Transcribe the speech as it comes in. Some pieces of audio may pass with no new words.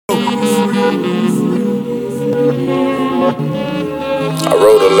I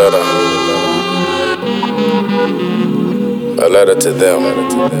wrote a letter to them.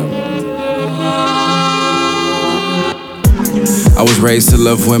 I was raised to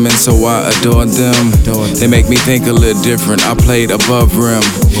love women, so I adore them. They make me think a little different. I played above rim.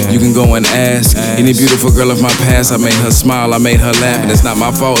 You can go and ask any beautiful girl of my past. I made her smile, I made her laugh, and it's not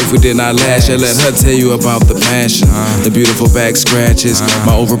my fault if we did not last. Yeah, let her tell you about the passion, the beautiful back scratches,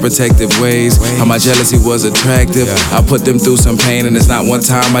 my overprotective ways, how my jealousy was attractive. I put them through some pain, and it's not one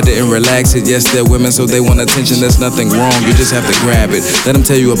time I didn't relax it. Yes, they're women, so they want attention. There's nothing wrong. You just have to grab it. Let them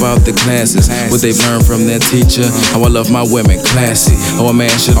tell you about the classes, what they've learned from their teacher. How I love my women, classy. How a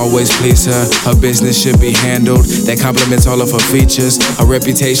man should always please her. Her business should be handled. That complements all of her features. Her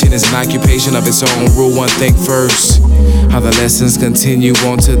reputation is an occupation of its own. Rule one thing first. How the lessons continue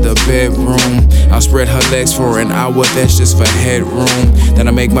on to the bedroom. I'll spread her legs for an hour, that's just for headroom. Then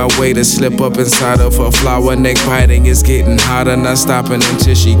I make my way to slip up inside of her flower. Neck biting, it's getting hotter, not stopping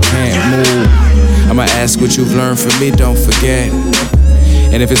until she can't move. I'ma ask what you've learned from me, don't forget.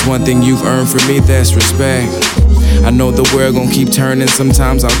 And if it's one thing you've earned from me, that's respect. I know the world gon' keep turning.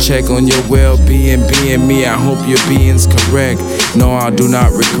 Sometimes I'll check on your well-being. Being me, I hope your being's correct. No, I do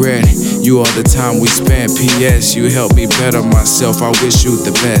not regret you all the time we spent. P.S. You helped me better myself. I wish you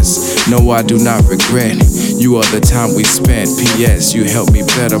the best. No, I do not regret you all the time we spent. P.S. You helped me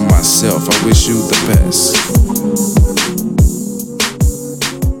better myself. I wish you the best.